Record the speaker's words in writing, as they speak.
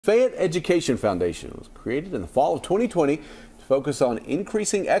Fayette Education Foundation was created in the fall of 2020 to focus on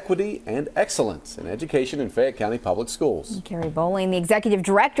increasing equity and excellence in education in Fayette County Public Schools. Carrie Boling, the executive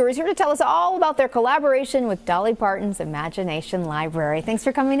director, is here to tell us all about their collaboration with Dolly Parton's Imagination Library. Thanks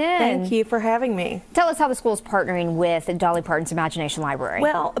for coming in. Thank you for having me. Tell us how the school is partnering with Dolly Parton's Imagination Library.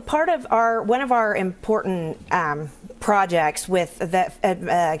 Well, one of our important projects with the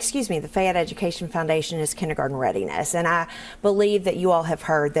Fayette Education Foundation is kindergarten readiness, and I believe that you all have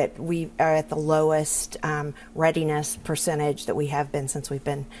heard that we are at the lowest readiness percentage that we have been since we've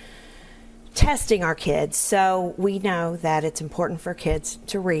been testing our kids. So we know that it's important for kids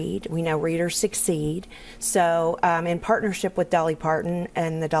to read. We know readers succeed. So in partnership with Dolly Parton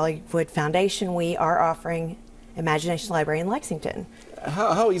and the Dollywood Foundation, we are offering Imagination Library in Lexington.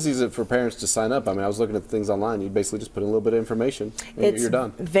 How easy is it for parents to sign up? I mean, I was looking at the things online. You basically just put in a little bit of information and you're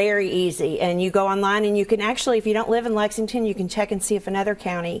done. It's very easy. And you go online and you can actually, if you don't live in Lexington, you can check and see if another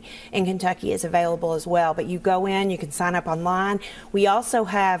county in Kentucky is available as well. But you go in, you can sign up online. We also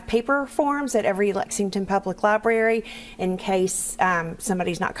have paper forms at every Lexington Public Library in case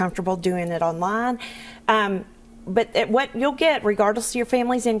somebody's not comfortable doing it online. But what you'll get, regardless of your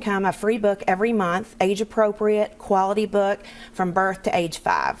family's income, a free book every month, age-appropriate, quality book from birth to age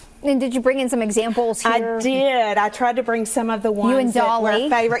 5. And did you bring in some examples here? I did. I tried to bring some of the ones that were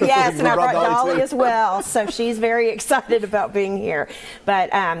favorite. Yes, and I brought Dolly as well, so she's very excited about being here.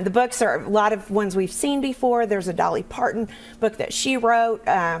 But the books are a lot of ones we've seen before. There's a Dolly Parton book that she wrote.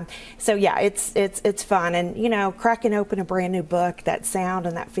 So yeah, it's fun, and you know, cracking open a brand new book, that sound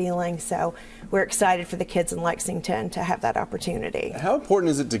and that feeling. So we're excited for the kids in Lexington to have that opportunity. How important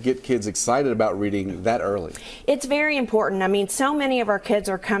is it to get kids excited about reading that early? It's very important. I mean, so many of our kids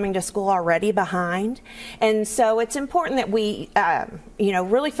are coming to school already behind, and so it's important that we you know,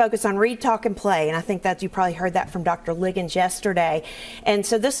 really focus on read, talk, and play. And I think that you probably heard that from Dr. Liggins yesterday. And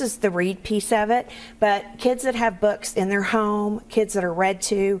so this is the read piece of it. But kids that have books in their home, kids that are read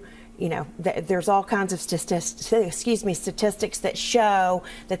to, you know, there's all kinds of statistics that show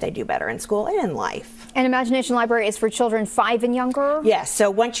that they do better in school and in life. And Imagination Library is for children 5 and younger? Yes, so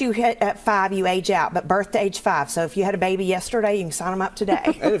once you hit at 5, you age out, but birth to age 5. So if you had a baby yesterday, you can sign them up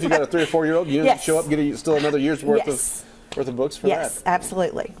today. And if you got a 3 or 4-year-old, you yes. show up, get still another year's worth of books for that. Yes,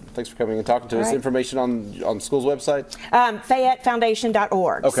 absolutely. Thanks for coming and talking to us. Information on the school's website?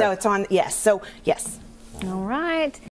 FayetteFoundation.org. Okay. So it's on, yes. So, yes. All right.